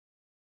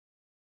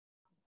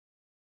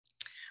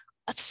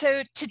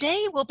So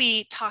today we'll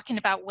be talking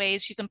about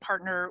ways you can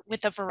partner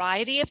with a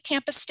variety of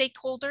campus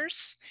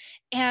stakeholders.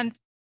 And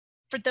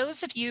for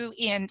those of you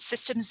in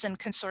systems and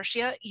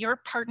consortia, your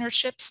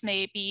partnerships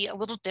may be a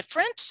little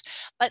different,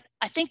 but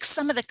I think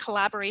some of the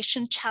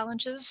collaboration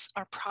challenges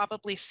are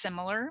probably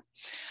similar.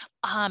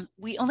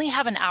 We only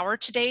have an hour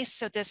today,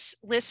 so this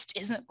list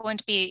isn't going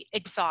to be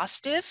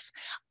exhaustive.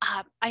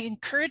 I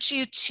encourage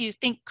you to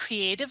think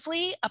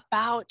creatively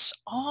about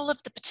all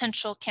of the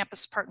potential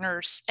campus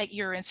partners at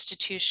your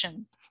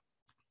institution.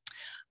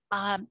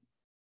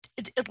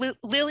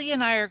 Lily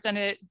and I are going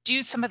to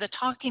do some of the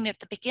talking at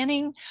the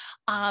beginning,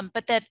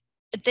 but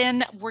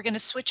then we're going to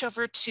switch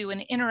over to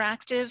an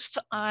interactive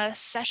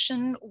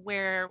session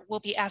where we'll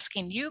be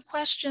asking you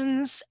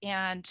questions,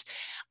 and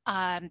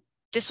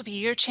this will be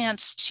your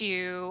chance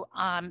to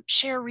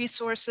share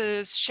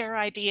resources, share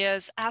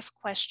ideas, ask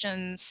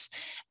questions,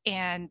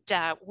 and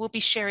we'll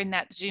be sharing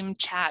that Zoom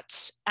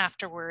chat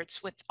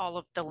afterwards with all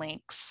of the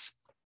links.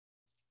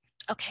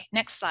 Okay,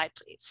 next slide,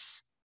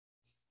 please.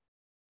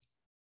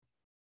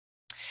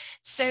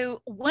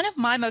 So one of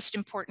my most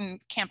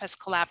important campus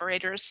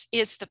collaborators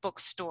is the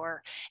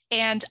bookstore.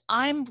 And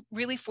I'm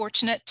really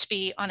fortunate to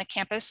be on a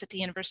campus at the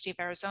University of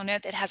Arizona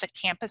that has a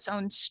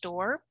campus-owned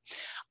store.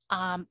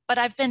 But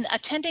I've been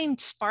attending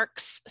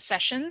Sparks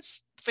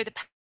sessions for the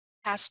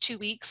past 2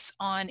 weeks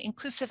on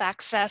inclusive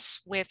access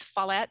with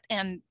Follett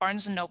and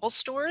Barnes & Noble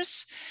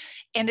stores.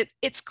 And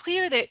it's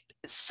clear that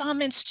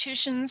some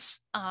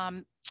institutions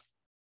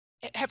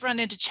have run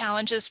into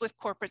challenges with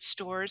corporate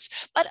stores,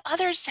 but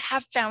others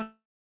have found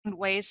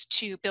ways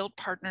to build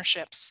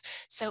partnerships.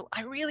 So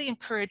I really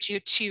encourage you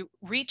to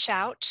reach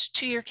out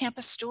to your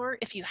campus store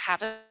if you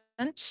haven't.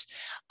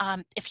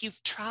 If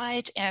you've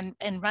tried and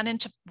run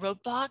into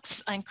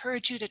roadblocks, I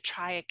encourage you to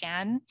try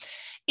again.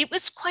 It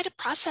was quite a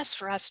process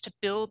for us to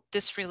build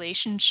this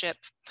relationship.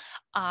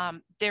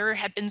 There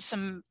had been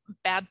some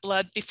bad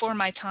blood before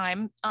my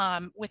time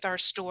with our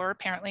store,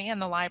 apparently,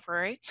 and the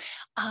library.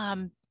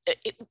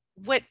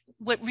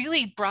 What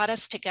really brought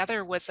us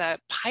together was a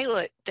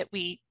pilot that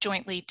we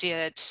jointly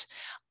did,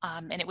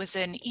 and it was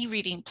an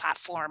e-reading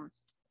platform.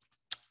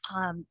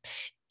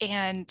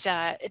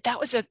 That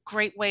was a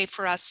great way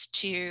for us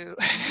to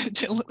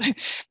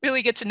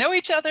really get to know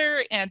each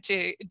other and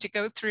to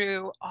go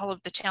through all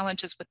of the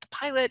challenges with the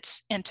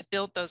pilots and to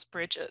build those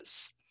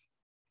bridges.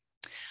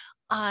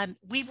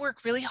 We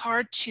work really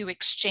hard to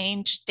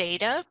exchange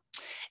data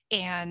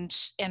and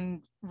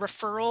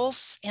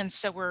referrals, and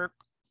so we're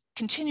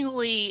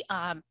continually,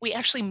 we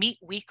actually meet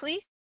weekly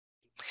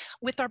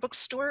with our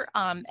bookstore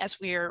as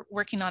we're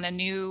working on a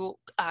new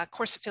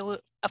course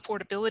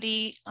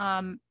affordability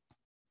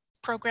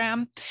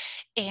program.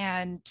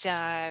 And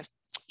yeah,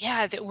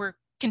 that we're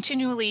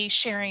continually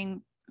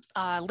sharing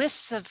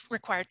lists of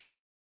required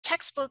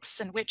textbooks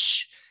and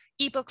which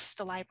ebooks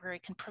the library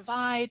can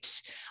provide,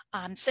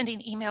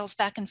 sending emails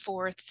back and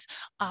forth.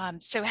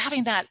 So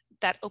having that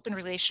open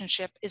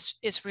relationship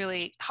is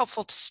really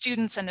helpful to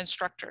students and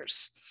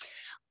instructors.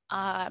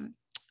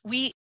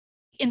 We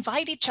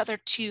invite each other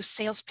to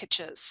sales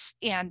pitches,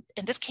 and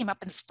this came up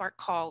in the Spark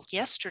call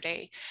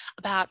yesterday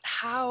about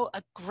how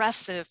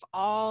aggressive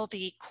all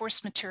the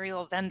course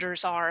material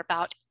vendors are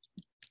about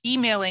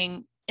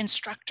emailing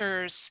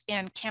instructors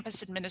and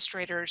campus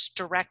administrators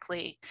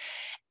directly.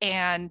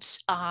 And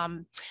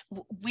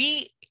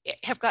we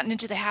have gotten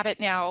into the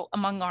habit now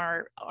among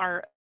our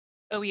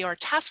OER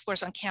task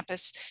force on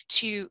campus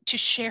to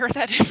share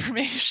that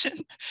information.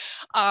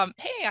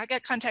 Hey, I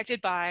got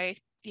contacted by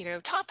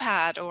Top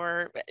Hat,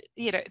 or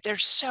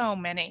there's so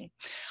many.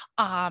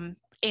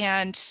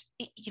 And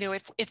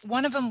if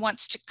one of them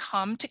wants to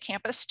come to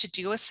campus to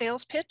do a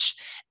sales pitch,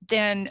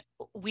 then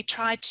we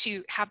try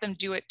to have them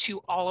do it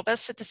to all of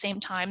us at the same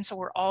time, so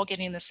we're all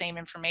getting the same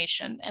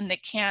information, and they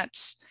can't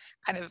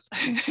kind of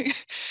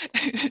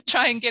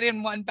try and get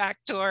in one back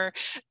door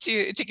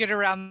to get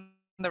around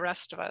the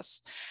rest of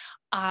us.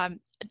 I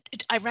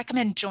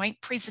recommend joint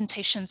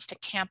presentations to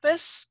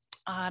campus.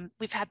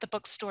 We've had the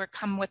bookstore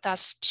come with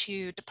us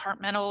to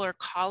departmental or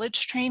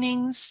college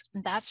trainings,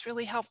 and that's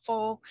really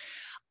helpful.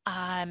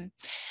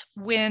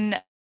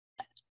 When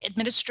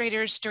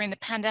administrators during the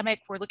pandemic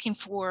were looking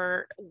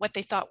for what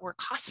they thought were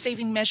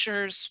cost-saving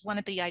measures, one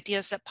of the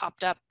ideas that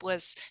popped up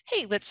was,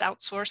 hey, let's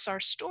outsource our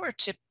store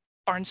to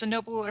Barnes &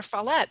 Noble or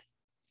Follett.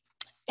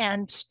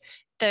 And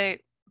the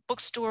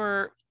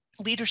bookstore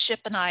leadership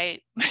and I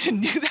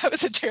knew that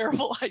was a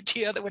terrible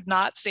idea that would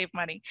not save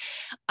money.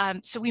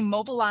 So we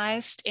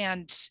mobilized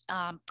and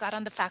got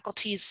on the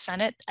faculty's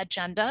Senate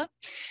agenda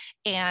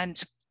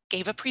and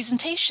gave a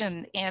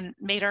presentation and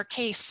made our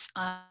case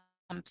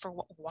for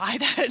why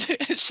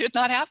that should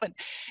not happen.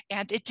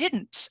 And it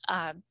didn't.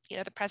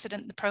 The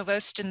president, the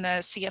provost, and the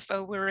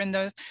CFO were in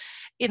the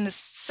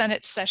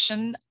Senate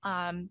session.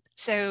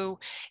 So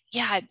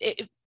yeah,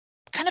 it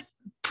kind of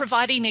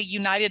providing a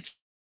united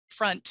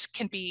front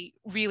can be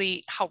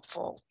really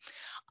helpful.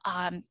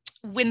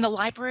 When the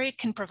library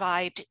can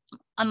provide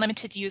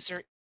unlimited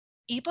user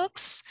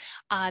ebooks,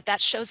 that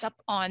shows up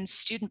on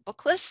student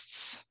book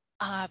lists.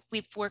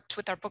 we've worked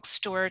with our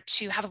bookstore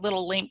to have a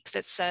little link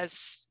that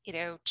says,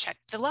 check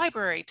the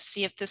library to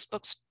see if this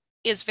book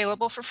is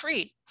available for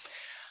free.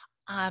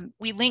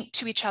 We link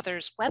to each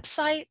other's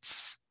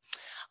websites.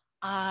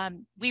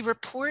 We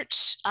report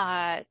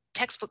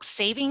textbook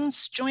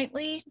savings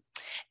jointly.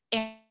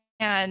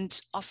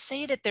 And I'll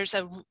say that there's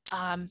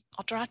I'll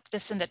drop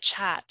this in the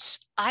chat.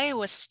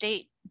 Iowa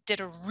State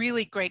did a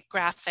really great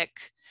graphic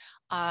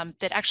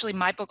that actually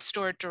my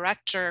bookstore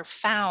director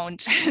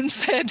found and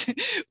said,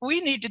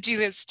 we need to do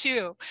this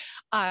too.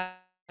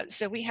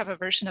 So we have a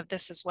version of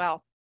this as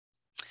well.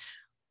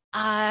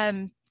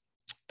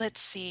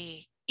 Let's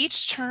see.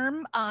 Each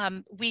term,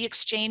 we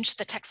exchange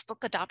the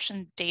textbook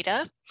adoption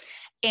data,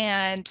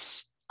 and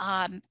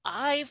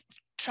I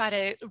try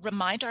to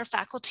remind our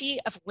faculty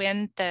of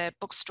when the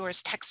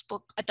bookstore's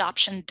textbook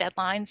adoption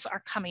deadlines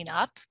are coming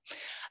up.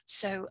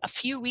 So a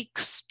few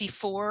weeks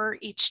before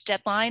each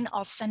deadline,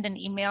 I'll send an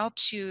email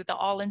to the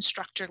all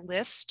instructor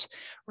list,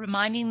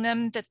 reminding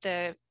them that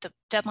the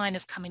deadline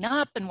is coming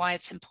up and why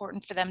it's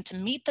important for them to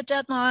meet the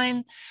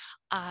deadline,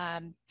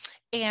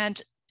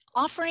 and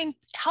offering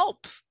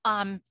help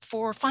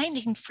for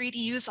finding free to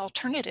use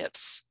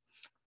alternatives.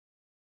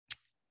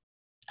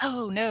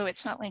 Oh, no,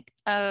 it's not linked.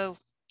 Oh,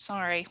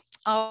 sorry.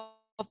 I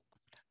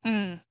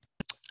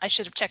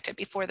should have checked it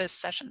before this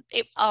session.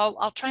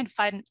 I'll try and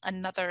find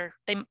another,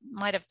 they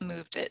might have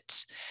moved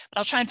it, but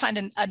I'll try and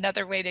find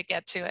another way to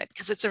get to it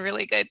because it's a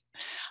really good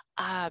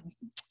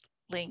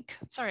link.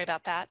 Sorry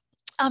about that.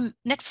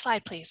 Next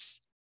slide,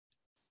 please.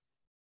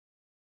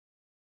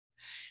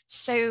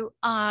 So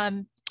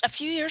a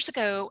few years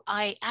ago,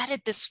 I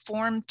added this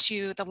form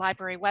to the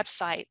library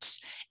website.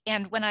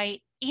 And when I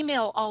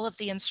email all of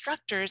the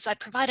instructors, I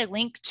provide a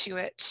link to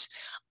it.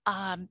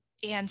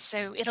 And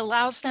so it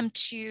allows them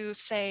to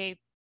say,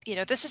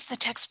 this is the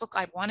textbook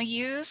I want to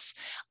use.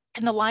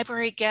 Can the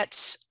library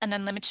get an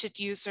unlimited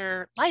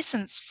user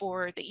license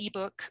for the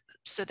ebook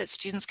so that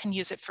students can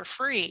use it for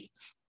free?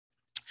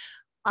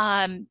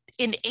 In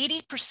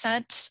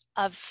 80%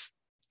 of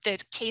the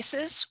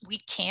cases, we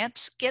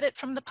can't get it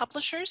from the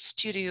publishers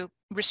due to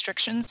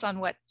restrictions on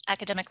what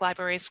academic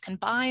libraries can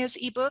buy as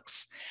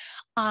ebooks.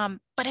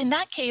 But in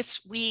that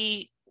case,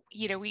 we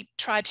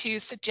try to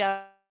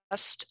suggest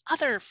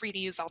other free to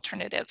use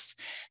alternatives.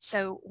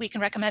 So we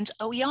can recommend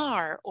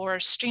OER or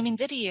streaming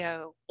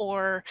video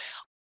or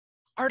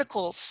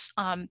articles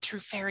through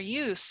fair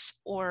use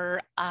or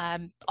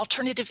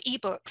alternative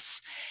ebooks.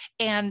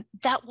 And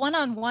that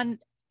one-on-one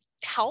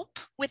help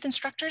with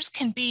instructors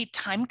can be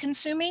time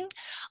consuming,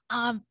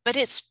 but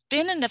it's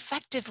been an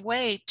effective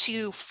way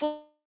to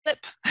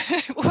flip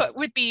what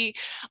would be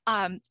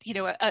a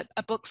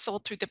book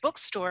sold through the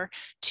bookstore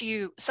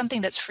to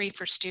something that's free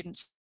for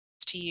students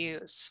to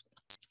use.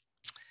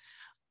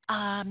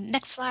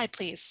 Next slide,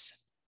 please.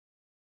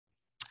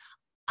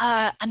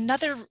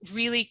 Another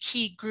really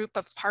key group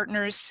of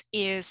partners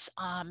is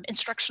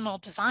instructional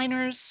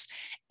designers,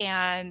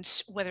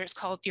 and whether it's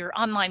called your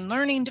online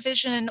learning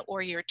division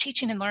or your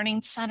teaching and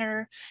learning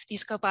center,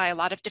 these go by a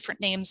lot of different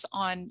names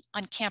on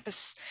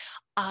campus.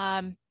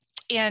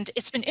 And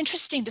it's been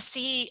interesting to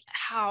see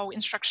how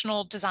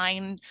instructional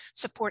design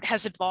support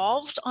has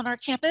evolved on our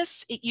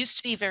campus. It used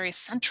to be very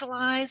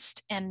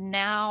centralized, and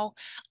now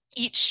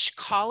each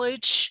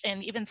college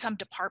and even some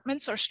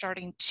departments are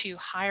starting to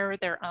hire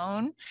their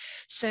own.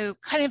 So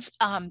kind of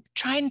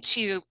trying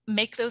to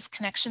make those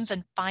connections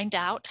and find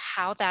out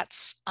how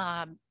that's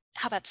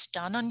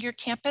done on your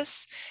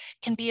campus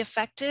can be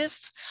effective.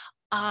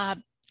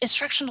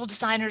 Instructional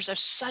designers are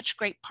such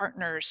great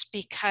partners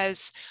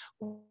because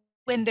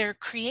when they're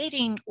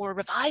creating or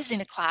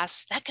revising a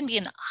class, that can be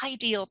an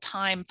ideal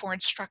time for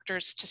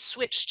instructors to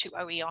switch to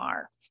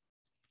OER.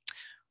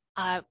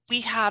 We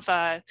have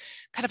a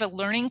kind of a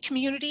learning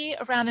community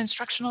around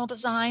instructional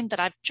design that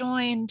I've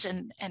joined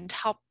and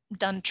helped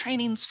done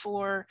trainings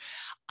for.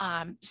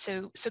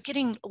 So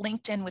getting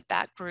linked in with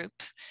that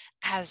group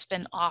has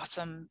been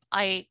awesome.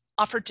 I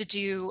offered to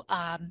do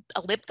a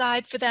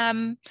LibGuide for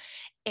them,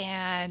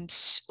 and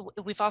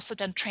we've also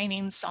done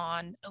trainings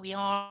on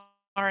OER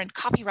and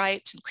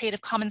copyright and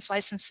Creative Commons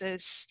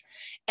licenses.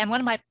 And one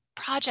of my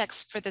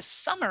projects for this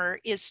summer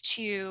is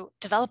to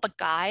develop a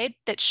guide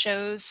that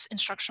shows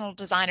instructional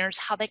designers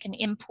how they can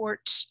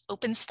import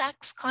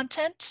OpenStax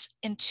content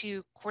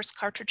into course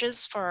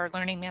cartridges for our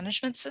learning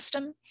management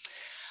system.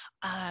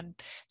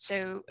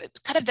 So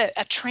kind of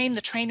a train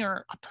the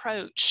trainer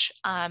approach.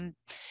 On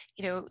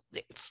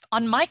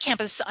my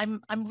campus,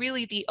 I'm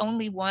really the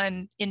only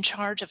one in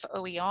charge of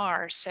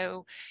OER.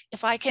 So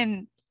if I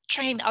can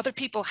train other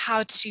people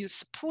how to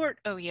support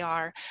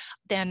OER,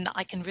 then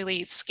I can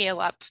really scale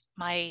up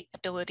my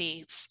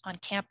abilities on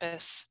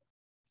campus.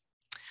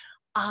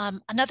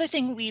 Another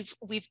thing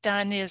we've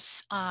done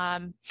is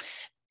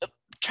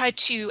try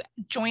to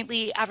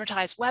jointly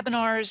advertise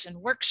webinars and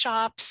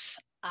workshops.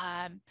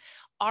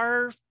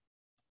 Our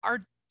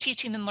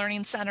teaching and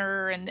learning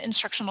center and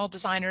instructional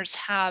designers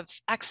have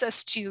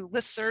access to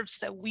listservs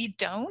that we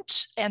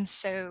don't, and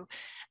so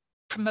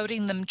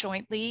promoting them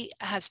jointly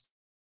has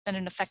been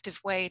an effective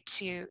way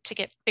to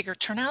get bigger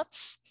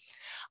turnouts.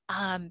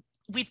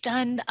 We've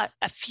done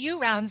a few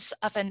rounds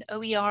of an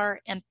OER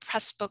and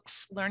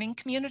Pressbooks learning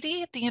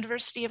community at the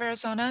University of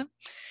Arizona,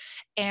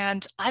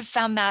 and I've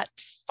found that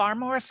far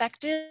more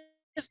effective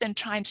than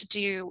trying to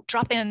do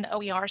drop-in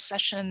OER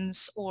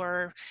sessions,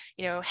 or,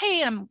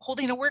 hey, I'm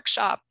holding a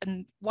workshop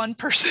and one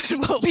person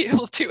will be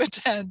able to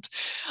attend.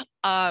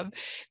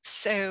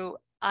 So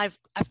I've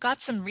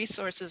got some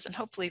resources, and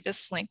hopefully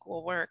this link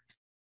will work,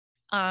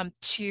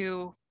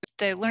 to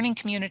the learning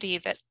community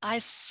that I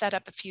set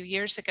up a few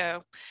years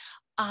ago.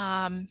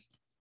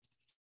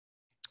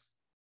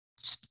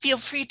 Feel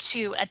free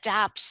to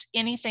adapt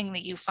anything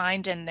that you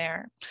find in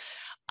there.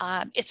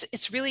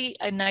 It's really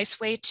a nice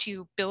way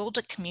to build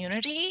a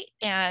community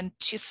and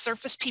to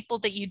surface people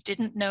that you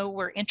didn't know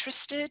were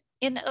interested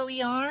in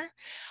OER.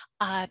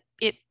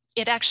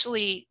 It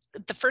actually,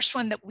 the first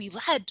one that we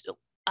led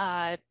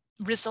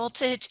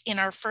resulted in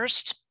our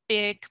first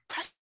big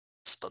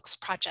Pressbooks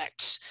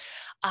project.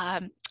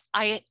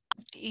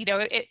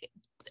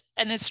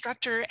 An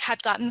instructor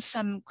had gotten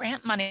some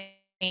grant money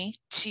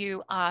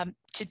to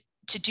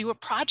do a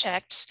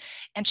project,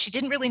 and she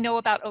didn't really know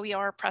about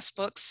OER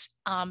Pressbooks.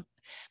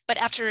 But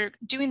after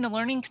doing the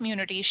learning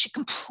community, she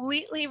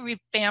completely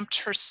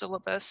revamped her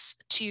syllabus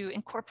to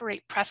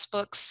incorporate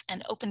Pressbooks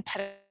and open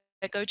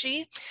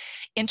pedagogy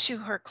into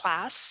her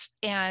class.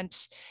 And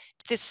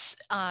this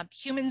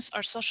Humans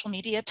Are Social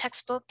Media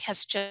textbook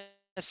has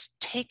just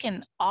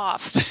taken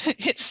off.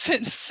 It's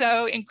been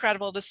so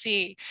incredible to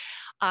see.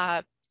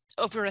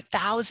 Over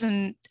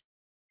 1,000,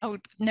 oh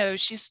no,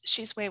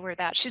 she's way over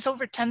that. She's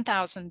over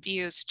 10,000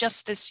 views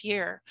just this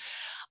year.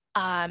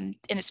 And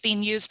it's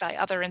being used by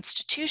other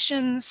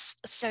institutions.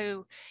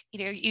 So,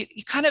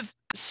 you kind of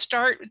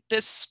start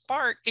this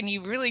spark and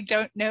you really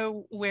don't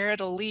know where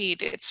it'll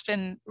lead. It's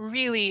been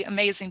really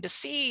amazing to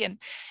see. And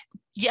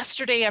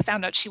yesterday I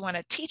found out she won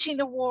a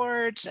teaching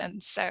award.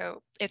 And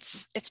so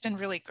it's been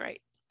really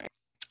great.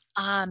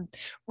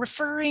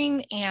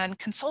 Referring and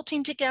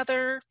consulting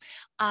together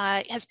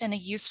has been a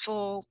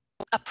useful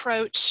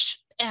approach,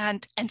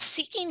 and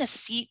seeking a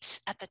seat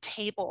at the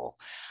table.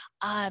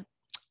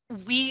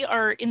 We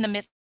are in the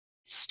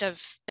midst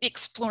of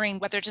exploring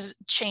whether to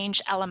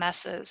change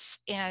LMSs,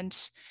 and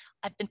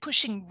I've been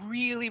pushing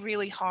really,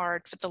 really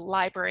hard for the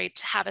library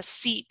to have a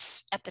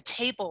seat at the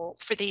table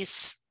for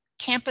these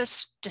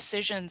campus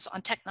decisions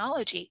on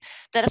technology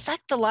that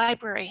affect the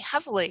library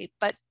heavily,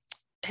 but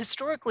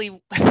historically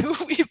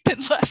we've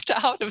been left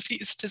out of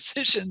these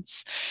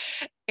decisions.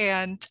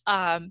 And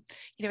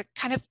it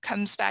kind of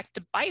comes back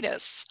to bite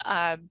us.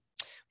 A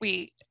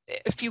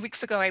few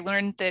weeks ago, I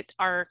learned that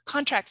our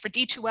contract for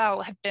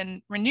D2L had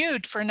been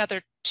renewed for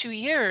another 2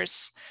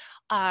 years,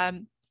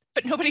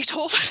 but nobody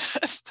told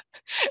us.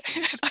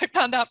 I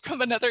found out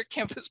from another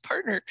campus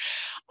partner.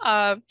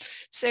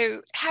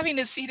 So having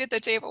a seat at the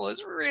table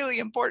is really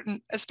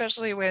important,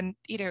 especially when,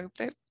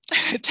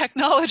 the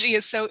technology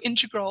is so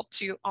integral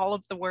to all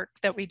of the work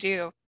that we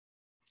do.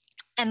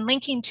 And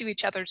linking to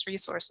each other's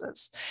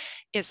resources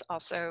is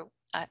also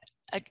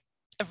a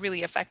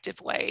really effective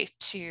way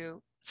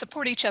to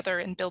support each other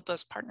and build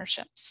those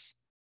partnerships.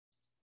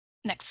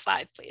 Next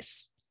slide,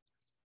 please.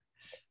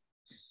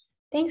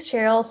 Thanks,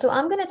 Cheryl. So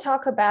I'm going to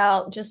talk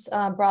about just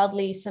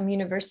broadly some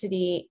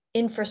university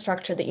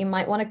infrastructure that you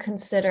might want to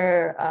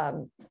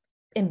consider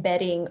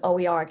embedding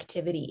OER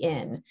activity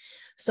in.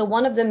 So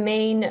one of the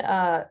main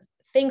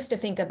things to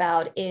think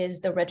about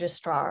is the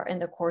registrar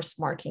and the course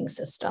marking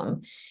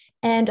system.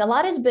 And a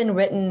lot has been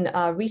written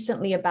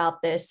recently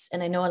about this,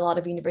 and I know a lot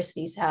of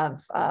universities have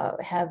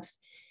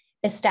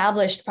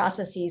established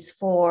processes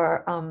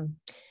for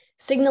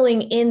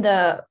signaling in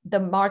the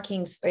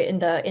markings in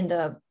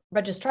the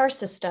registrar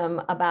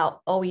system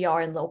about OER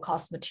and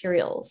low-cost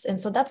materials. And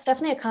so that's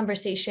definitely a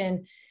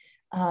conversation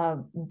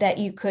that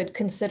you could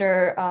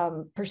consider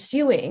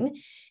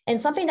pursuing. And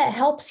something that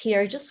helps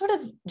here,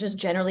 just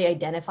generally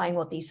identifying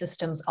what these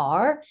systems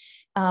are.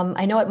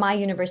 I know at my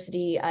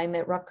university, I'm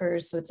at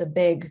Rutgers, so it's a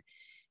big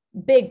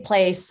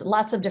place.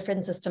 Lots of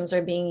different systems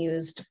are being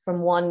used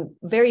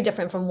very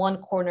different from one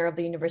corner of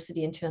the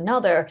university into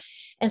another.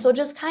 And so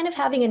just kind of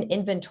having an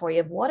inventory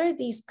of what are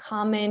these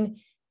common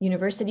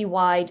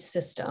university-wide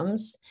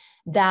systems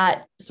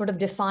that sort of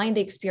define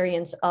the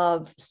experience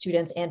of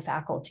students and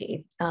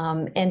faculty.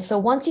 And so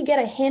once you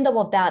get a handle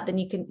of that, then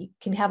you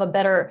can have a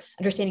better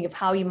understanding of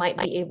how you might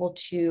be able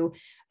to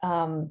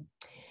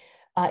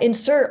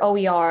insert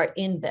OER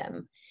in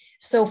them.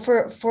 So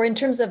for in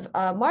terms of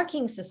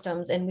marking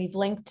systems, and we've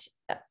linked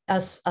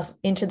us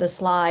into the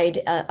slide,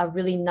 a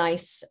really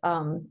nice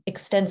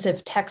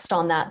extensive text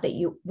on that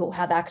you will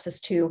have access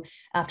to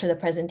after the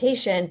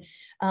presentation.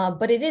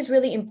 But it is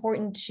really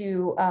important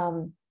to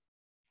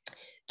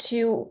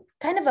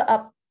kind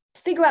of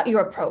figure out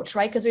your approach,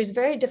 right? Because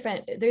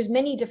there's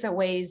many different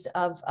ways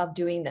of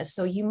doing this.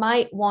 So you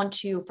might want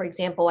to, for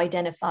example,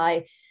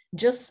 identify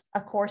just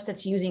a course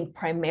that's using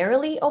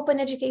primarily open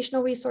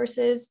educational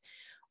resources,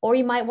 or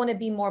you might want to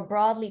be more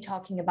broadly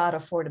talking about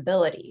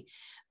affordability,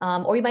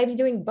 or you might be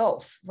doing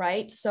both,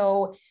 right?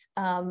 So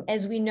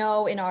As we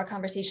know in our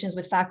conversations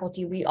with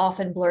faculty, we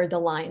often blur the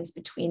lines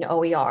between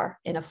OER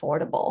and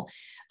affordable.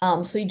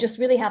 So you just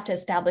really have to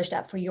establish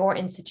that for your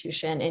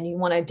institution, and you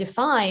want to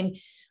define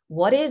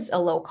what is a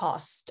low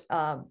cost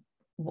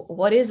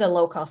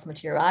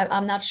material.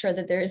 I'm not sure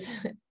that there's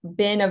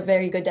been a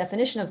very good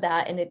definition of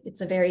that, and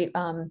it's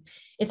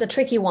a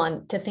tricky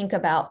one to think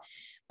about.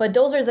 But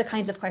those are the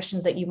kinds of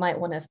questions that you might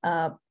want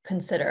to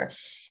consider.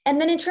 And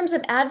then in terms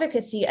of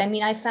advocacy, I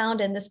mean, I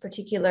found in this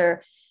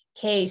particular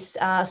case,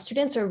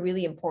 students are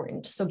really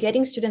important. So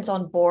getting students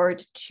on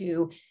board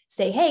to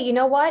say, hey, you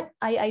know what,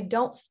 I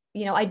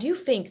do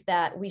think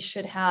that we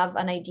should have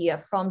an idea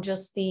from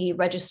just the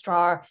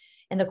registrar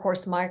and the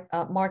course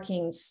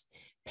markings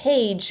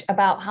page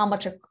about how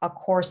much a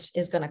course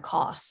is going to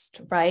cost,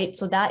 right?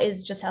 So that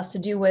has to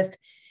do with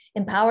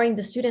empowering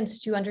the students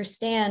to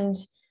understand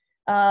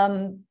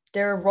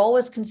their role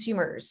as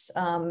consumers.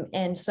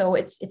 And so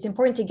it's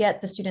important to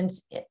get the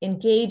students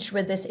engaged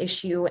with this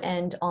issue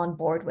and on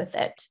board with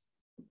it.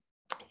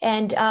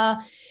 And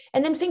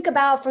then think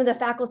about from the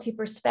faculty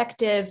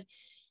perspective,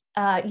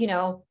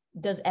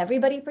 does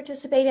everybody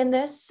participate in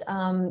this?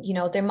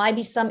 There might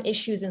be some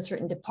issues in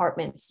certain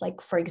departments.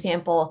 Like, for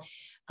example,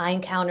 I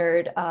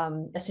encountered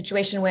a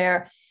situation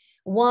where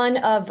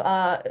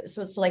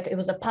it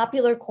was a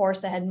popular course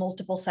that had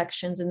multiple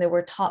sections and they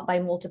were taught by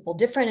multiple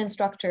different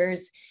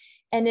instructors.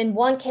 And in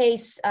one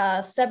case,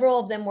 several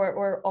of them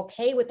were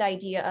okay with the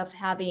idea of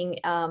having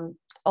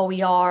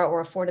OER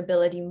or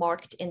affordability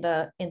marked in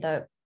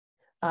the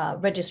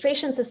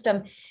registration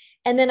system.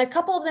 And then a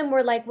couple of them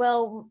were like,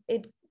 well,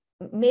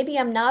 maybe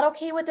I'm not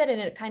okay with it.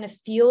 And it kind of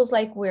feels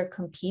like we're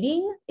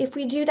competing if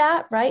we do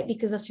that, right?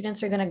 Because the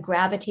students are going to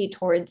gravitate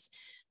towards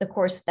the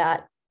course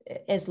that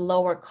is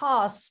lower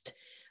cost.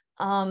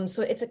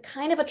 So it's a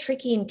kind of a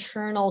tricky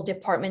internal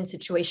department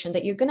situation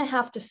that you're going to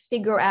have to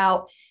figure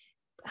out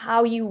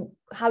how you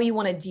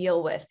want to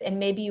deal with. And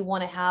maybe you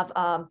want to have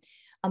a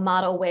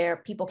model where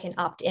people can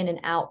opt in and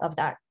out of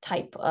that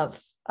type of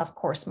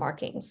course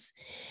markings.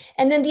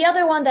 And then the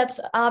other one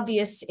that's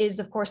obvious is,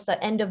 of course,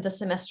 the end of the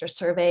semester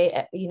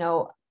survey.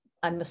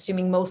 I'm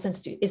assuming most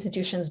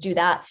institutions do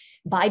that.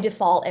 By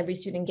default, every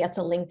student gets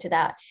a link to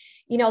that.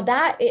 It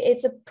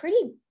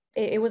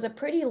was a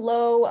pretty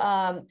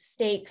low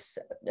stakes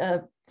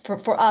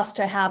for us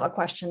to have a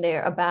question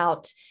there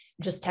about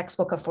just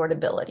textbook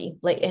affordability,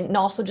 and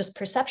also just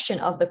perception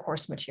of the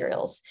course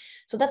materials.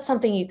 So that's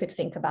something you could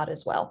think about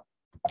as well.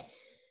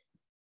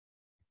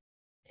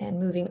 And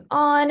moving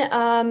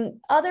on,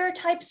 other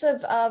types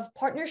of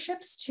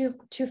partnerships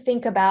to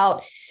think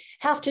about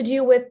have to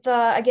do with,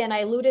 again, I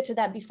alluded to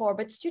that before,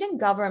 but student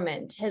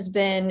government has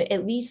been,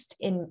 at least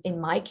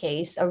in my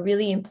case, a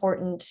really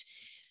important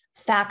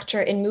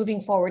factor in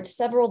moving forward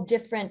several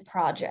different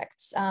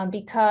projects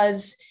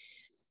because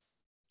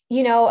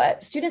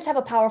students have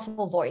a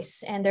powerful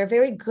voice, and they're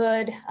very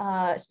good,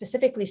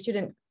 specifically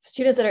students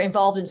that are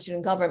involved in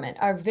student government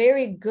are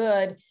very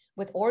good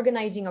with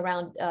organizing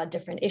around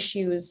different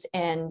issues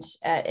and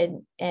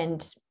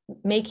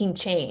making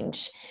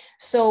change.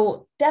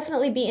 So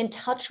definitely be in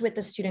touch with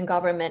the student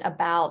government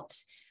about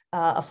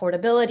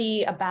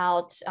affordability,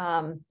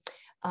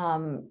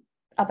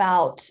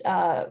 about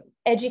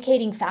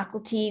educating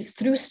faculty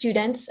through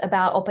students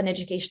about open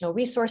educational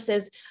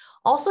resources.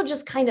 Also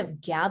just kind of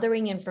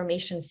gathering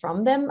information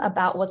from them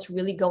about what's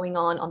really going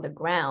on the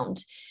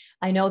ground.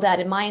 I know that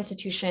in my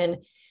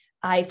institution,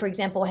 I, for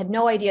example, had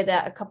no idea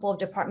that a couple of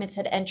departments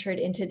had entered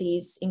into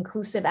these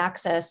inclusive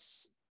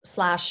access /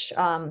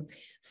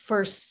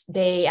 first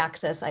day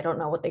access, I don't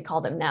know what they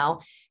call them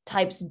now,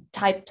 types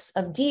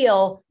of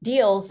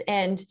deals.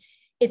 And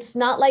it's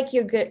not like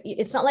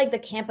it's not like the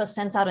campus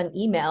sends out an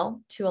email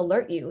to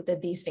alert you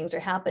that these things are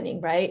happening,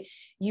 right?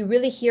 You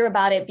really hear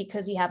about it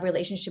because you have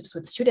relationships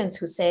with students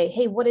who say,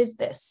 hey, what is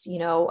this?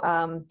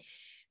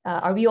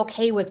 Are we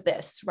okay with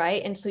this,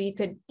 right? And so you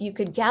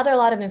could gather a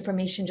lot of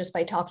information just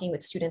by talking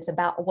with students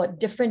about what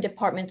different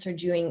departments are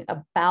doing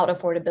about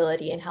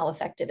affordability and how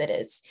effective it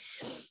is.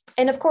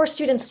 And of course,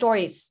 student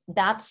stories,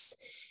 that's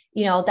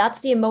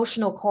the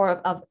emotional core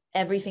of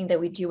everything that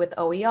we do with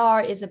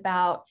OER, is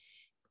about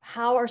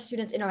how are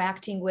students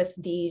interacting with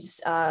these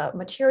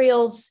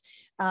materials?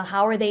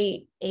 How are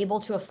they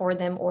able to afford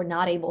them or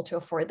not able to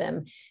afford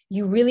them?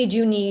 You really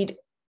do need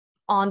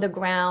on the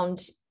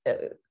ground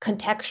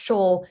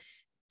contextual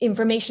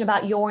information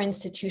about your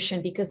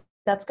institution, because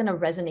that's going to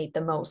resonate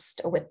the most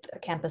with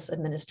campus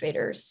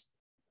administrators.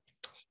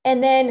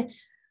 And then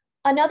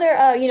another,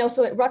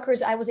 so at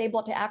Rutgers, I was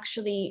able to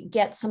actually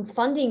get some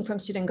funding from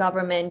student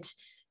government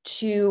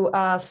to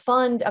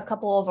fund a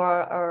couple of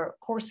our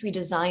course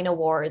redesign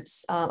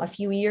awards a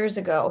few years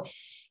ago.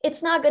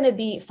 It's not going to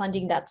be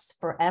funding that's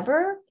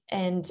forever.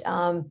 And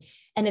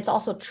it's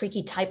also a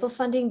tricky type of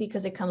funding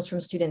because it comes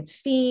from student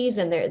fees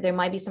and there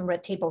might be some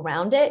red tape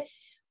around it.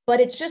 But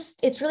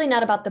it's really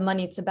not about the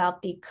money. It's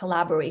about the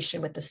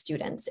collaboration with the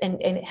students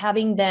and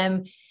having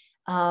them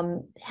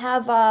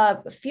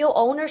feel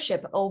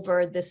ownership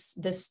over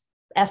this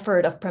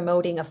effort of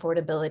promoting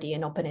affordability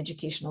and open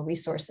educational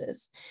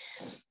resources.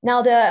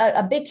 Now,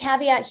 a big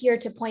caveat here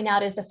to point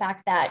out is the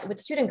fact that with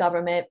student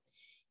government,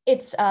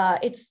 it's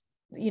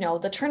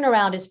the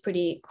turnaround is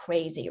pretty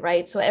crazy,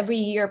 right? So every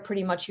year,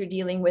 pretty much you're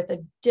dealing with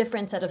a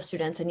different set of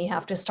students, and you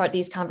have to start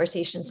these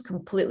conversations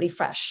completely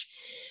fresh,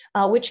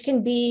 which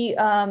can be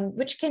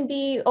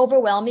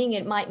overwhelming.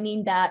 It might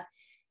mean that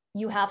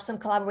you have some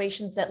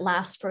collaborations that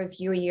last for a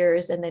few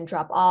years and then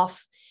drop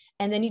off.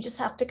 And then you just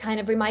have to kind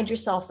of remind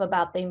yourself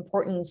about the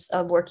importance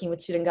of working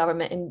with student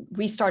government and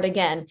restart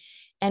again.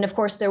 And of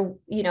course,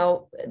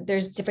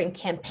 there's different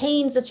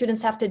campaigns that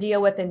students have to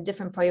deal with and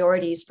different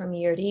priorities from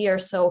year to year.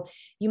 So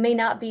you may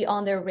not be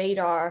on their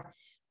radar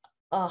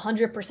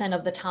 100%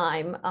 of the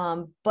time.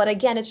 But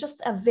again, it's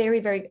just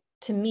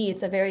to me,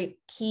 it's a very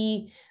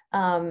key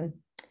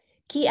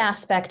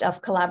aspect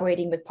of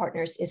collaborating with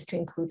partners is to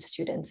include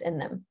students in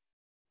them.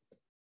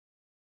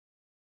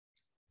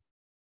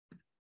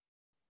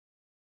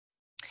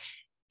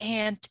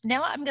 And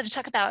now I'm going to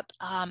talk about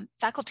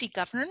faculty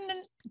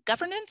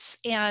governance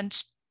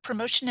and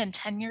promotion and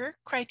tenure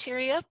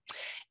criteria.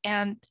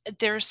 And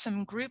there's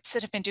some groups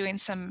that have been doing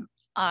some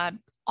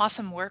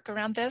awesome work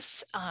around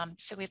this.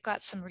 So we've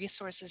got some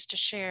resources to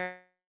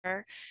share.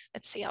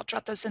 Let's see, I'll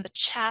drop those in the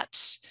chat.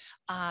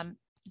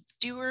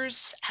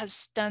 Doers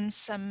has done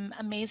some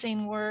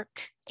amazing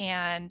work,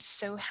 and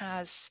so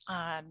has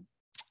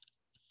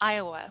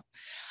Iowa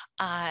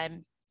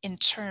in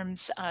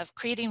terms of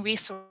creating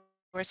resources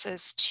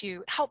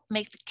to help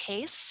make the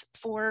case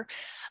for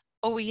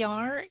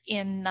OER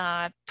in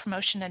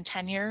promotion and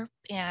tenure.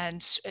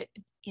 And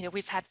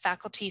we've had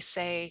faculty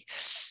say,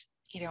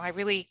 I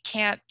really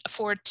can't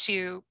afford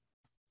to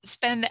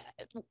spend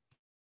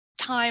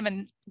time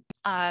and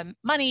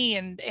money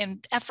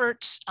and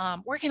effort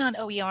working on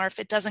OER if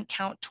it doesn't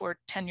count toward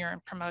tenure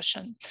and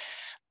promotion.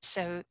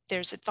 So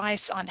there's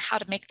advice on how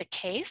to make the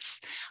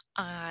case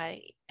and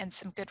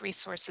some good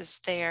resources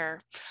there.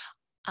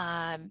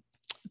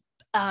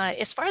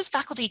 As far as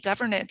faculty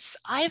governance,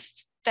 I've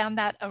found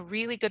that a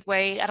really good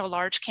way at a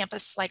large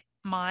campus like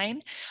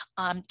mine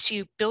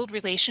to build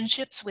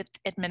relationships with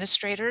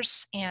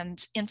administrators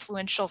and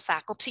influential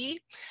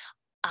faculty.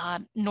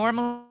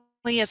 Normally,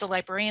 as a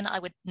librarian, I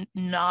would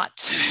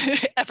not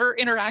ever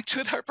interact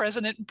with our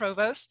president and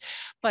provost,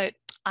 but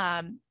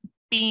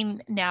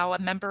being now a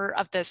member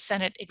of the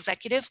Senate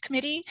Executive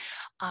Committee,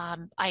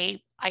 I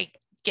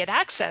get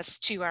access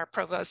to our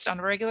provost on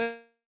a regular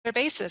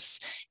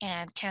basis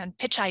and can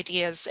pitch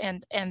ideas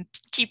and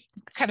keep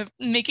kind of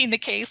making the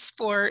case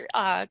for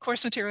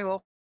course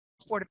material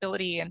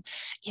affordability and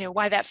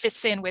why that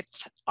fits in with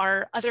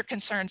our other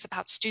concerns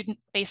about student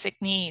basic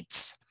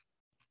needs.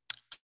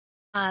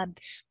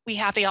 We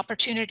have the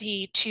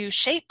opportunity to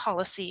shape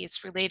policies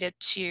related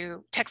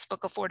to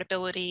textbook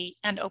affordability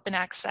and open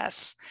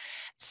access.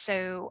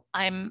 So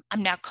I'm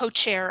now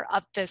co-chair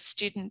of the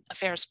Student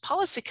Affairs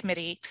Policy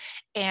Committee,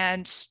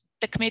 and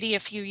the committee a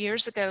few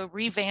years ago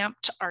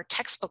revamped our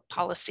textbook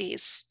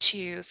policies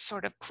to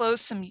sort of close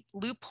some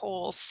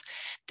loopholes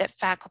that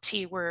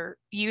faculty were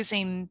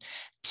using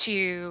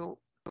to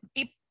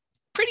be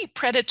pretty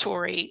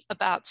predatory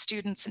about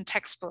students and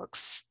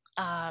textbooks.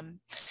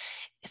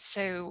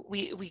 So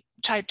we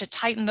tried to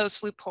tighten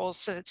those loopholes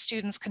so that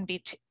students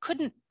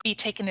couldn't be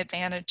taken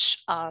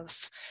advantage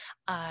of.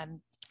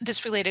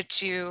 This related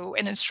to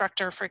an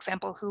instructor, for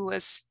example, who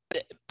was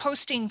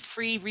posting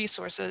free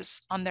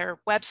resources on their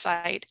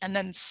website and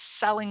then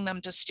selling them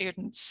to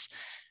students.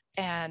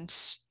 And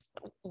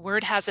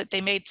word has it,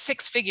 they made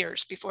 6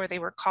 figures before they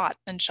were caught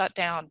and shut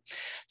down.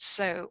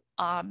 So,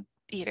 with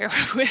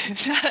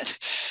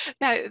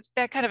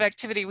that kind of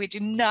activity, we do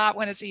not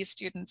want to see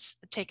students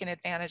taken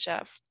advantage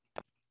of.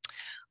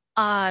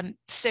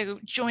 So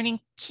joining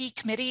key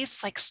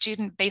committees like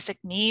Student Basic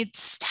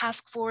Needs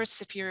Task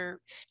Force, if your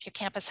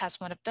campus has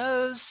one of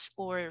those,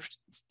 or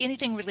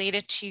anything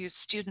related to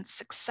student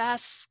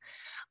success,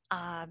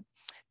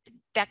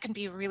 that can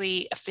be a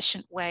really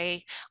efficient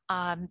way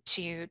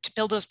to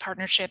build those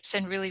partnerships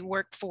and really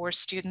work for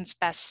students'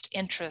 best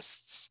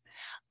interests.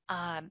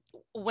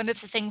 One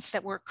of the things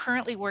that we're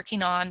currently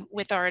working on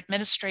with our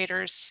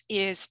administrators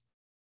is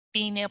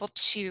being able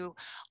to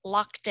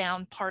lock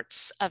down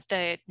parts of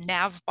the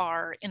nav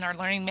bar in our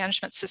learning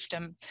management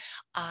system.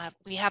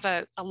 We have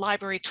a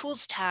library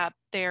tools tab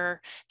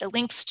there that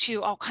links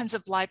to all kinds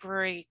of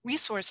library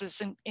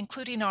resources,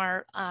 including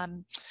our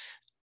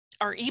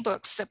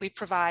ebooks that we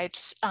provide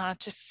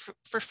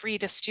for free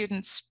to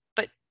students,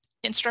 but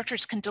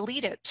instructors can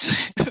delete it.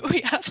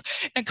 We have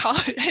an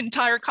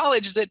entire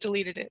college that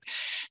deleted it.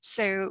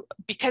 So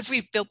because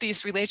we've built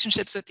these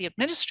relationships with the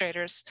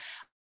administrators,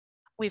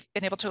 we've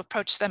been able to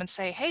approach them and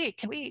say, hey,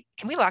 can we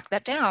lock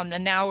that down?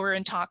 And now we're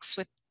in talks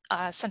with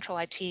central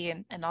IT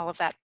and all of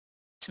that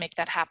to make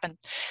that happen.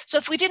 So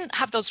if we didn't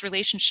have those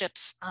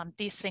relationships,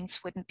 these things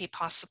wouldn't be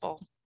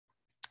possible.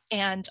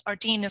 And our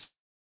dean is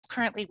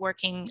currently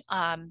working,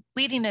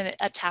 leading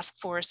a task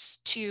force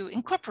to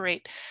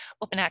incorporate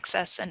open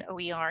access and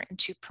OER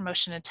into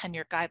promotion and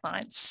tenure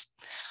guidelines.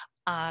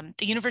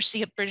 The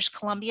University of British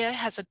Columbia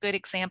has a good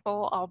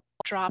example. I'll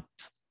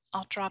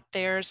drop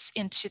theirs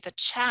into the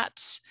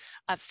chat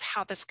of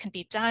how this can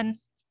be done.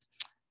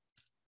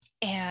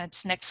 And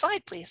next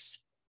slide, please.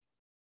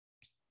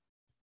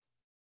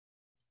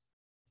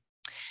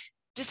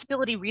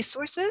 Disability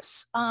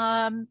resources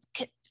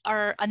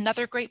are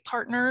another great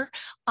partner,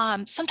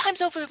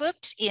 sometimes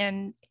overlooked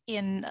in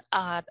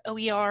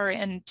OER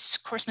and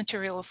course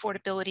material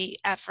affordability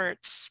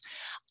efforts.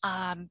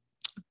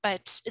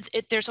 But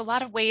there's a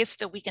lot of ways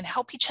that we can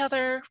help each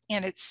other,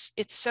 and it's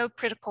so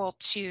critical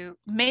to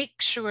make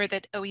sure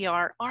that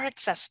OER are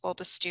accessible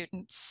to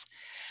students.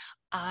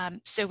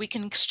 So we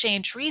can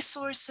exchange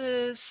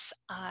resources.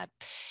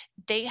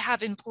 They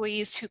have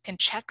employees who can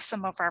check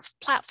some of our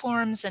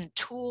platforms and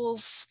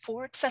tools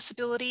for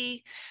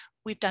accessibility.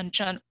 We've done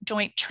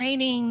joint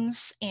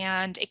trainings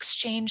and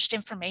exchanged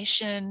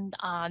information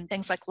on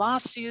things like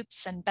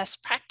lawsuits and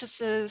best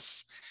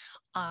practices.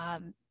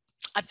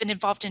 I've been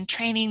involved in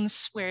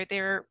trainings where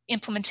they're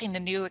implementing a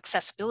new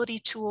accessibility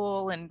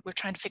tool, and we're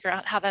trying to figure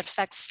out how that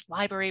affects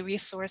library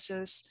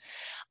resources.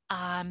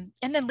 And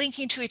then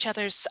linking to each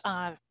other's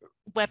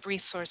web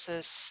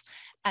resources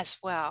as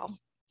well.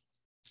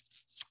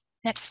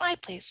 Next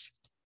slide, please.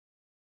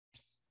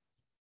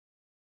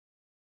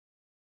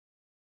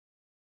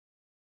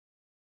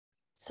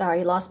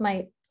 Sorry, lost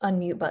my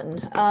unmute button.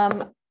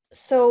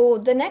 So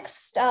the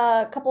next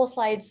couple of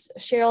slides,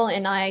 Cheryl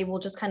and I will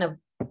just kind of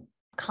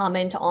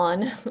comment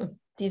on.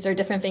 These are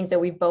different things that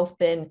we've both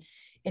been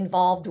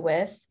involved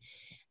with.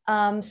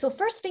 So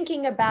first,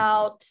 thinking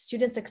about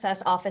student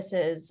success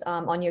offices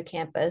on your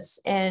campus,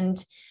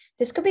 and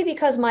this could be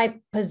because my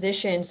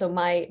position, so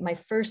my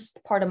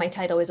first part of my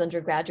title is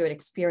undergraduate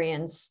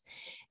experience.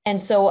 And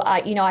so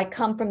I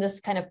come from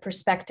this kind of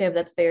perspective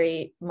that's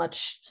very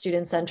much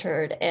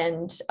student-centered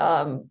and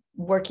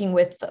working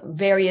with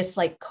various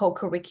like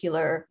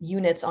co-curricular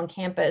units on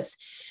campus.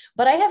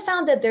 But I have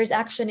found that there's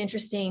actually an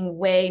interesting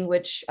way in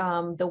which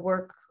the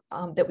work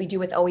that we do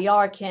with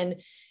OER can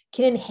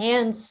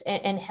enhance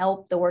and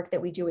help the work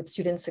that we do with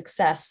student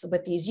success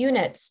with these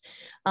units.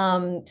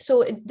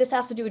 So this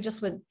has to do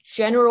just with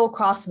general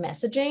cross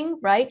messaging,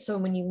 right? So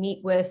when you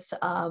meet with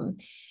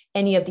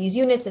any of these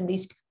units, and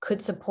these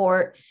could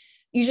support,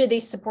 usually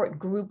they support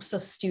groups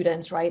of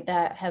students, right,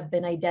 that have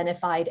been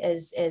identified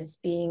as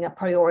being a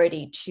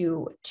priority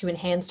to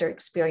enhance their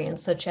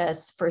experience, such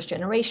as first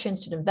generation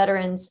student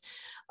veterans,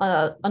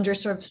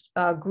 underserved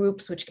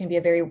groups, which can be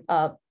a very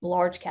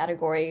large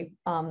category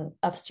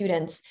of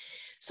students.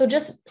 So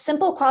just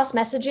simple cross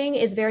messaging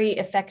is very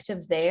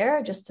effective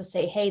there, just to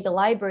say, hey, the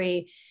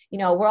library,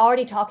 we're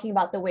already talking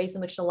about the ways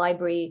in which the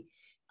library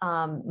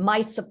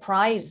might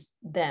surprise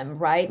them,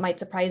 right? Might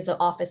surprise the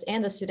office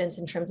and the students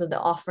in terms of the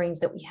offerings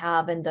that we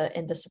have and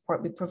the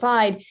support we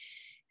provide.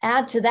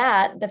 Add to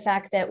that the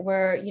fact that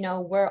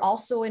we're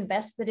also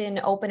invested in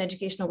open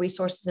educational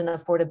resources and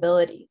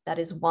affordability. That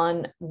is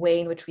one way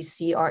in which we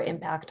see our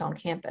impact on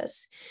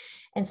campus.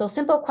 And so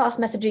simple cross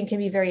messaging can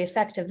be very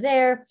effective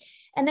there.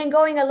 And then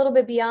going a little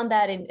bit beyond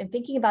that and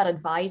thinking about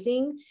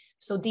advising.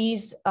 So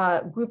these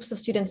groups of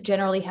students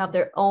generally have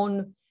their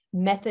own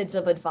methods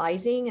of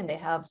advising, and they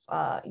have,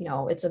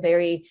 it's a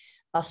very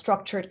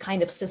structured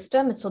kind of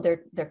system. And so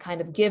they're kind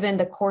of given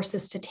the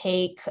courses to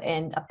take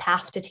and a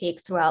path to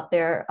take throughout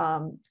their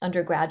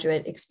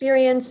undergraduate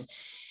experience.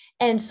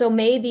 And so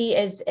maybe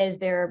as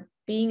they're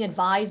being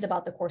advised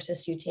about the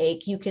courses you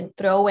take, you can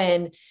throw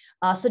in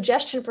a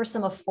suggestion for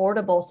some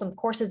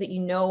courses that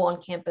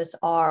on campus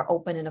are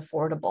open and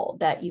affordable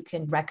that you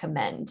can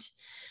recommend.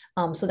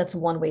 So that's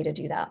one way to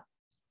do that.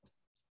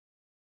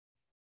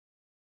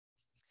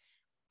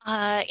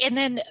 And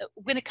then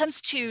when it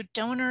comes to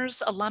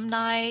donors,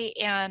 alumni,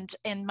 and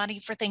money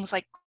for things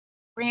like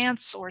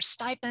grants or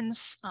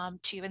stipends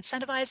to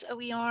incentivize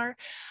OER,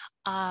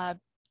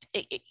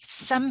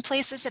 some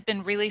places have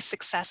been really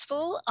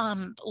successful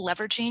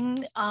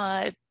leveraging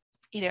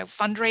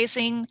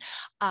fundraising.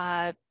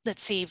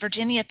 Let's see,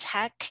 Virginia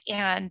Tech,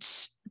 and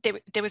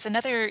there was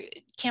another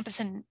campus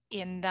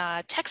in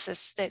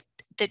Texas that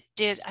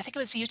did, I think it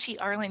was UT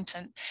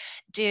Arlington,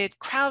 did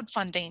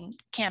crowdfunding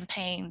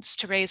campaigns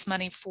to raise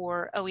money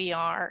for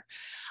OER.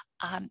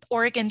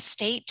 Oregon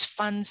State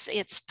funds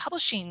its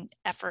publishing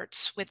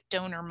efforts with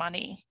donor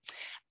money.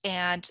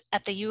 And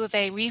at the U of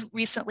A, we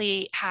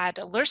recently had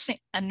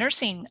a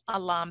nursing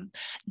alum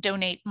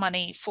donate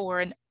money for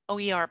an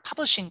OER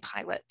publishing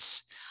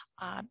pilot.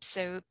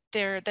 So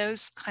there are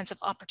those kinds of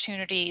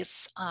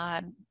opportunities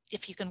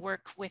if you can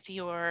work with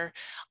your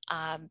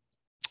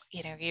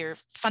your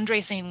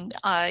fundraising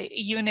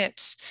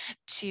unit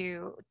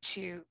to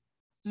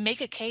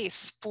make a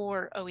case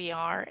for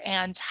OER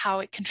and how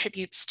it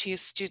contributes to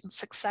student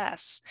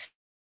success.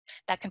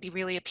 That can be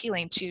really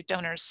appealing to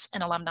donors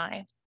and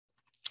alumni.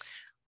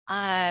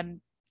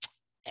 And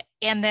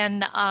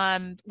then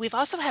we've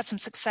also had some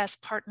success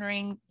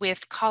partnering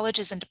with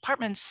colleges and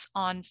departments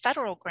on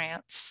federal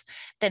grants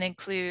that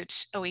include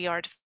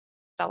OER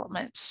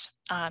development.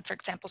 For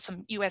example,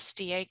 some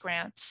USDA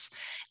grants.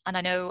 And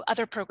I know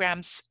other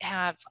programs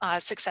have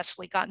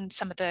successfully gotten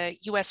some of the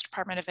US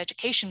Department of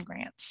Education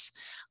grants.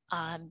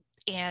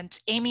 And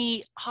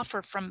Amy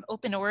Hoffer from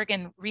Open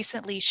Oregon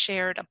recently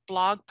shared a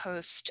blog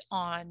post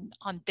on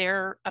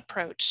their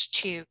approach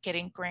to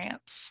getting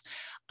grants.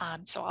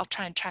 So I'll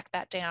try and track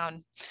that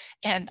down.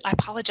 And I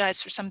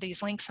apologize for some of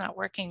these links not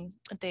working.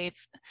 They've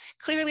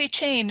clearly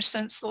changed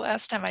since the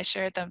last time I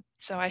shared them,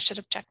 so I should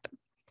have checked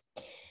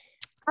them.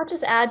 I'll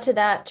just add to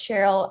that,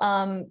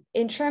 Cheryl.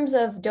 In terms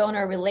of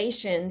donor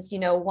relations,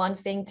 one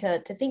thing to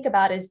think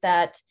about is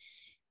that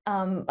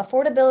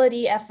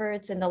affordability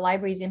efforts and the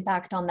library's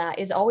impact on that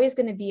is always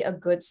going to be a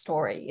good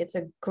story. It's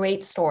a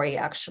great story,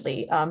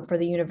 actually, for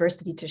the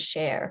university to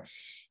share.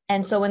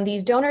 And so when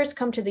these donors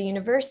come to the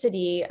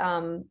university,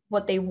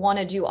 what they want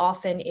to do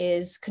often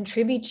is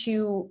contribute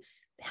to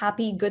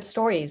happy, good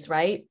stories,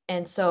 right?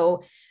 And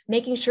so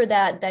making sure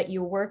that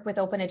you work with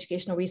open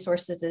educational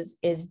resources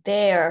is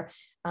there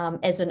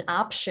as an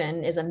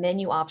option, as a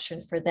menu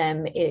option for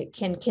them. It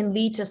can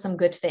lead to some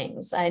good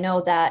things. I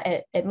know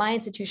that at my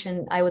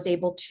institution, I was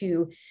able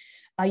to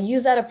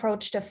use that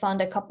approach to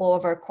fund a couple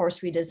of our course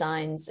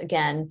redesigns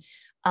again,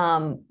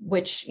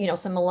 which,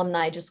 some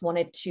alumni just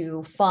wanted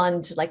to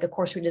fund like a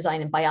course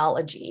redesign in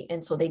biology.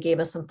 And so they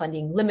gave us some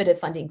funding, limited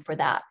funding for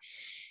that.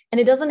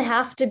 And it doesn't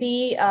have to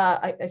be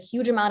a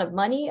huge amount of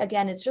money.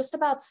 Again, it's just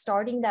about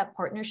starting that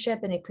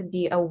partnership, and it could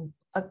be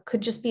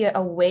could just be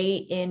a way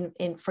in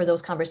for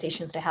those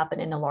conversations to happen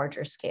in a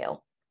larger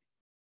scale.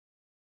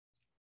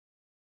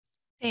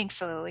 Thanks,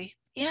 Lily.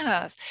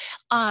 Yeah.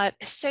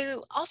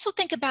 So also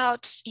think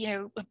about,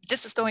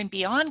 this is going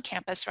beyond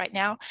campus right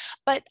now,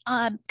 but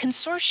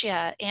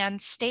consortia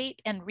and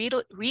state and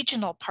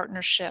regional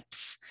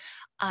partnerships.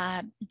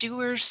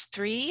 Doers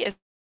 3 is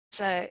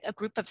a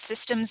group of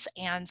systems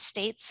and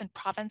states and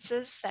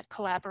provinces that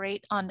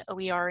collaborate on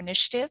OER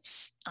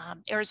initiatives.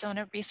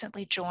 Arizona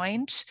recently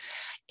joined.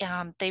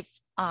 They've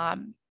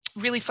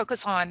really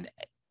focused on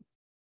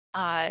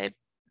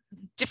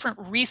different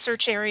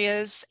research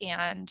areas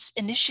and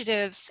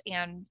initiatives,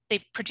 and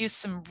they've produced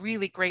some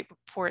really great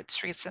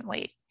reports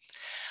recently.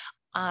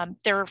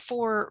 There are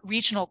 4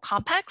 regional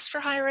compacts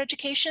for higher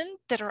education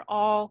that are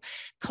all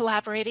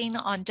collaborating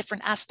on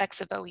different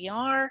aspects of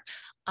OER.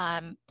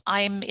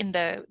 I'm in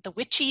the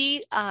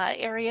Wichita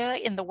area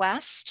in the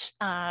West.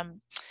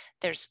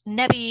 There's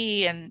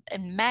NEBI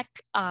and MEC,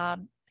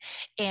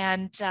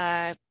 and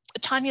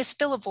Tanya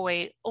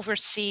Spilavoy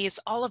oversees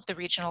all of the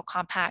regional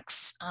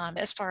compacts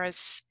as far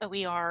as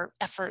OER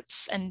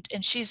efforts, and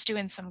she's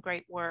doing some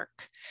great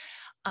work.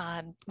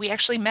 We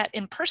actually met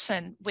in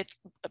person with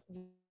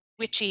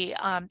Witchy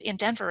in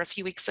Denver a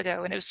few weeks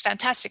ago, and it was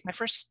fantastic. My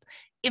first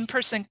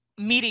in-person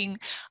meeting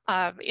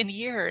in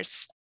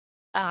years.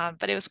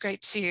 But it was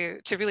great to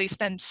really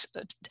spend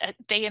a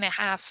day and a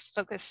half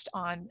focused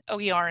on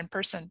OER in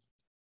person.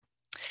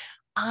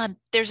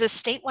 There's a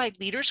statewide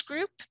leaders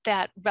group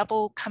that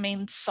Rebel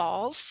Cummings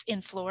Sauls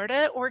in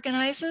Florida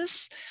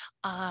organizes.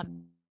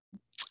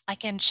 I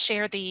can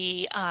share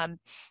the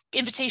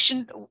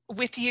invitation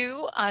with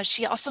you.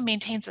 She also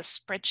maintains a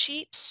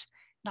spreadsheet.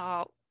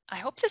 Now, I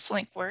hope this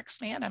link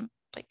works, man. I'm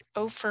like,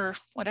 for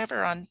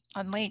whatever on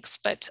links,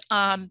 but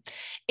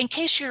in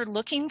case you're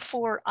looking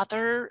for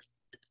other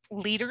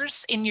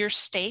leaders in your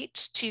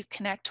state to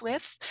connect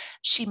with,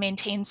 she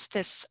maintains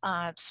this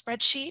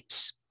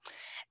spreadsheet.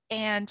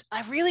 And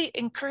I really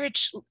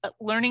encourage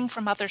learning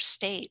from other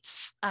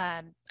states.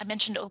 I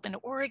mentioned Open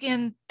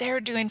Oregon, they're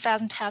doing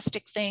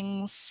fantastic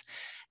things.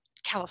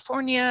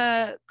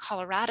 California,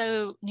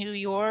 Colorado, New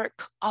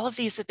York, all of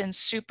these have been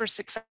super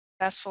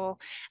successful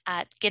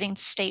at getting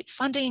state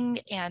funding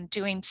and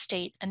doing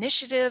state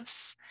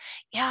initiatives.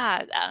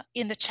 Yeah,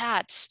 in the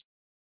chat,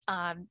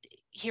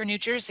 here in New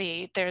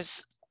Jersey,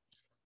 there's,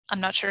 I'm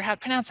not sure how to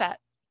pronounce that,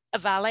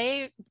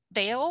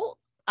 Vale,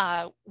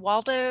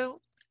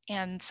 Waldo,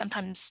 and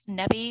sometimes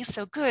NEBI.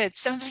 So good.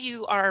 Some of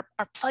you are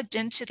plugged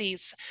into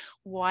these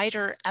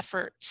wider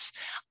efforts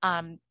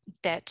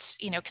that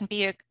can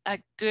be a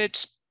good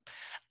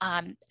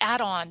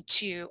add-on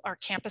to our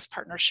campus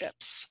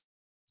partnerships.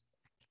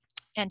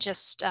 And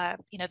just the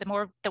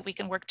more that we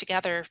can work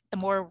together, the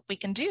more we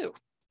can do.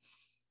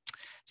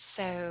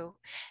 So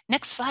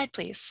next slide,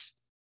 please.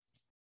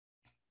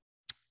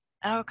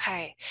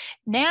 Okay,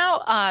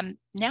 now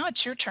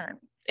it's your turn,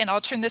 and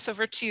I'll turn this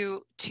over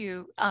to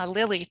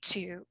Lily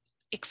to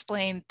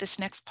explain this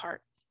next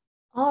part.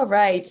 All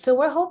right, so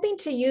we're hoping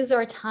to use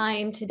our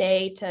time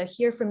today to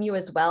hear from you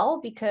as well,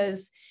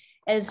 because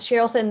as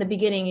Cheryl said in the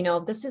beginning,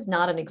 this is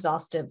not an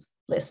exhaustive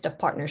list of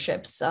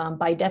partnerships.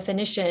 By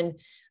definition,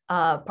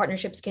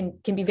 partnerships can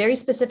be very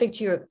specific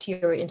to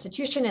your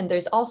institution, and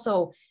there's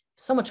also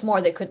so much more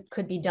that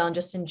could be done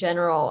just in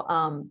general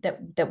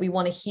that we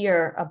want to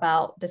hear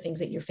about the things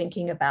that you're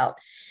thinking about.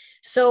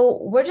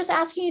 So we're just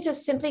asking you to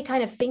simply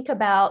kind of think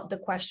about the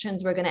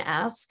questions we're going to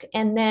ask,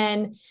 and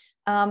then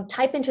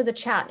type into the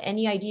chat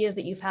any ideas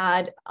that you've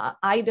had,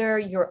 either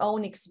your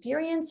own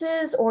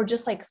experiences or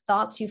just like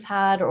thoughts you've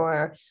had,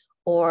 or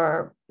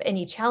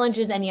any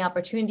challenges, any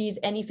opportunities,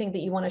 anything that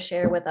you want to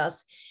share with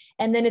us.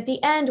 And then at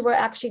the end, we're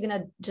actually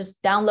going to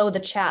just download the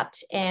chat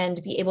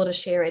and be able to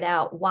share it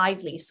out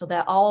widely so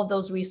that all of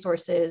those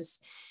resources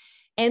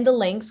And the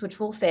links, which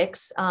we'll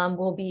fix,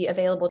 will be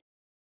available